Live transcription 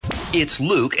It's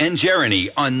Luke and Jeremy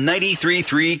on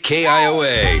 93.3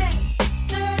 KIOA.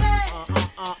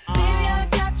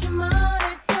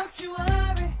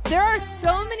 There are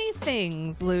so many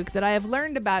things, Luke, that I have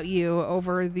learned about you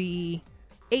over the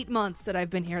 8 months that I've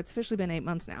been here. It's officially been 8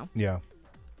 months now. Yeah.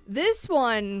 This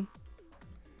one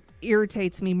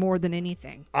irritates me more than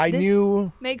anything.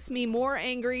 This makes me more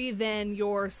angry than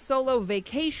your solo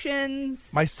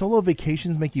vacations. My solo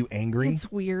vacations make you angry?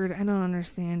 It's weird. I don't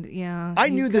understand. Yeah. I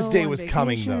knew this day was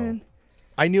coming, though.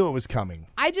 I knew it was coming.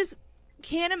 I just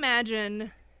can't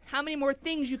imagine how many more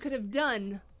things you could have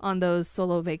done on those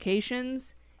solo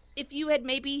vacations if you had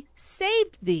maybe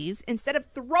saved these instead of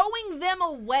throwing them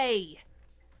away.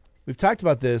 We've talked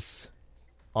about this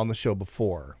on the show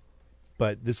before,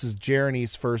 but this is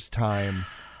Jeremy's first time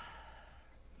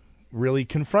really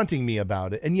confronting me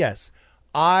about it. And yes,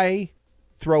 I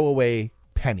throw away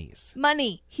pennies.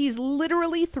 Money. He's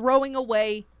literally throwing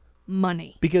away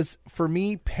money. Because for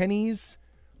me, pennies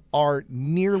are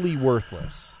nearly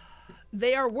worthless.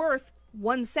 They are worth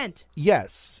 1 cent.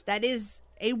 Yes. That is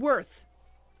a worth.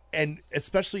 And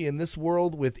especially in this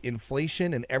world with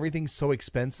inflation and everything so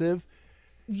expensive,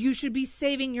 you should be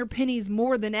saving your pennies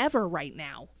more than ever right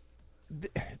now.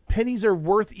 Pennies are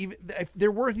worth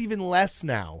even less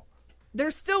now. They're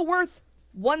still worth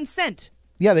 1 cent.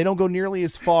 Yeah, they don't go nearly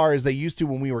as far as they used to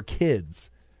when we were kids.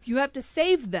 You have to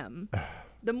save them.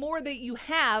 The more that you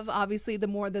have, obviously, the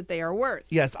more that they are worth.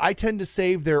 Yes, I tend to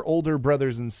save their older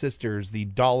brothers and sisters, the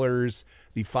dollars,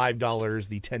 the $5,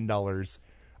 the $10.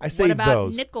 I save those. What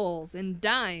about nickels and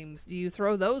dimes? Do you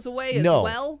throw those away as well?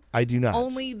 No, I do not.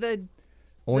 Only the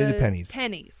pennies.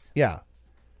 Pennies. Yeah.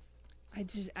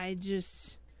 I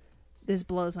just, this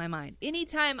blows my mind.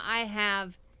 Anytime I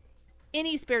have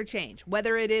any spare change,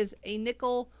 whether it is a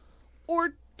nickel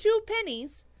or 2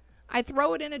 pennies, I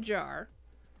throw it in a jar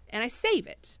and I save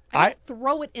it. I don't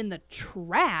throw it in the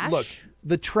trash. Look,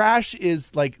 the trash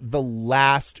is like the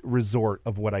last resort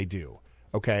of what I do,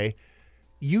 okay?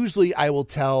 Usually I will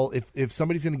tell if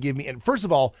somebody's going to give me, and first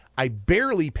of all, I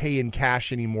barely pay in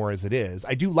cash anymore as it is.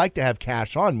 I do like to have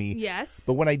cash on me. Yes.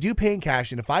 But when I do pay in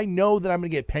cash, and if I know that I'm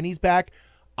going to get pennies back,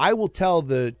 I will tell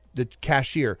the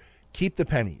cashier, keep the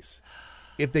pennies.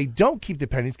 If they don't keep the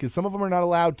pennies, because some of them are not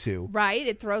allowed to. Right.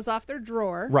 It throws off their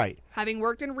drawer. Right. Having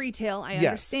worked in retail, I Yes.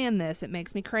 understand this. It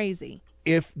makes me crazy.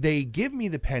 If they give me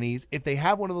the pennies, if they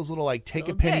have one of those little like take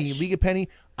Little a penny, dish. leave a penny,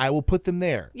 I will put them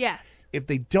there. Yes. If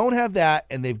they don't have that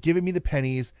and they've given me the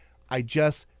pennies, I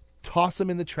just toss them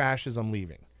in the trash as I'm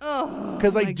leaving. Oh,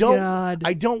 because I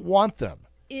don't want them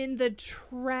in the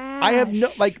trash. I have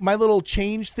no, like my little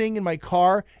change thing in my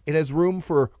car. It has room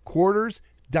for quarters,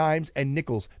 dimes, and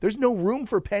nickels. There's no room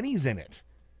for pennies in it.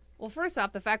 Well, first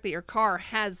off, the fact that your car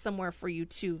has somewhere for you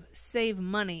to save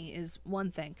money is one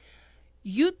thing.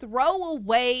 You throw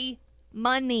away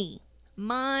money.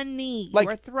 Like,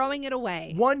 you're throwing it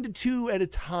away. 1 to 2 at a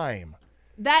time.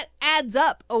 That adds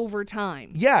up over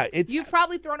time. Yeah, you've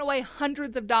probably thrown away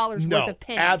hundreds of dollars worth of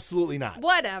pennies. No, absolutely not.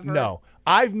 Whatever. No,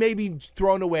 I've maybe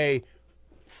thrown away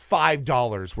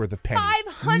 $5 worth of pennies.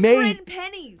 500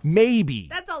 pennies. Maybe.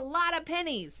 That's a lot of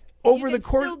pennies. Over you the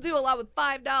course, still do a lot with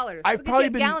 $5. I've probably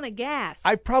been a gallon of gas.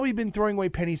 I've probably been throwing away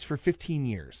pennies for 15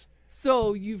 years.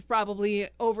 So you've probably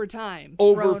over time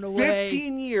over thrown away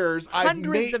 15 years,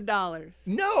 hundreds of dollars.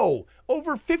 No,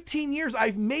 over 15 years,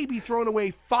 I've maybe thrown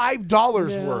away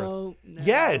 $5 worth. No.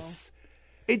 Yes,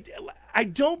 I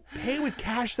don't pay with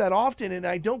cash that often, and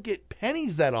I don't get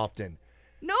pennies that often.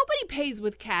 Nobody pays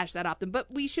with cash that often,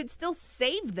 but we should still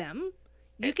save them.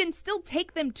 You can still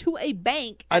take them to a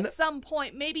bank at some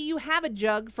point. Maybe you have a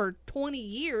jug for 20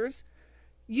 years.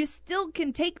 You still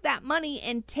can take that money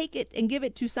and take it and give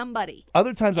it to somebody.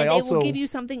 Other times and they will give you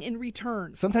something in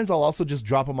return. Sometimes I'll also just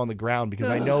drop them on the ground because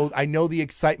I know the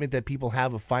excitement that people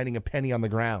have of finding a penny on the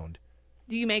ground.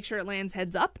 Do you make sure it lands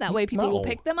heads up? That way people will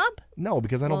pick them up? No,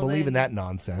 because I don't believe in that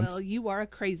nonsense. Well, you are a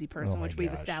crazy person, which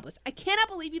we've established. I cannot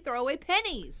believe you throw away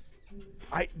pennies.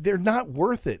 They're not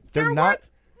worth it. They're not worth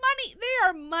money. They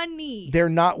are money. They're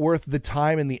not worth the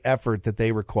time and the effort that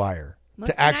they require.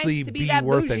 To actually be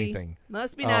worth anything.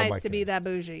 Must be nice to be that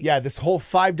bougie. Yeah, this whole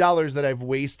 $5 that I've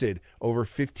wasted over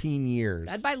 15 years.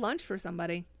 I'd buy lunch for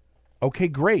somebody. Okay,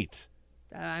 great.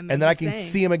 And then I can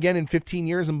see him again in 15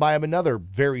 years and buy him another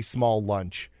very small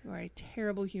lunch. You are a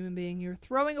terrible human being. You're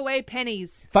throwing away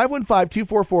pennies.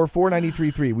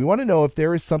 515-244-4933. We want to know if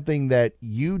there is something that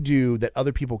you do that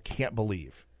other people can't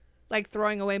believe. Like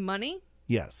throwing away money?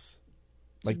 Yes.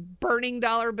 Like burning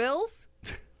dollar bills?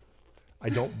 I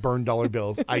don't burn dollar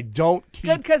bills. I don't keep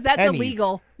Good, because that's pennies.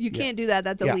 illegal. You can't do that.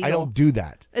 That's Yeah, illegal. I don't do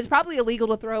that. It's probably illegal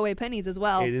to throw away pennies as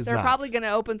well. It is They're not. probably going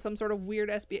to open some sort of weird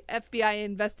FBI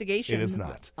investigation. It is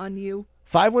not. On you.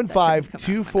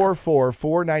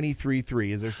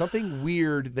 515-244-4933. Is there something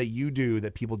weird that you do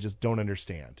that people just don't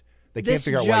understand? They can't This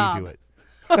figure out job. why you do it.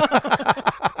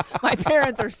 My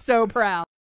parents are so proud.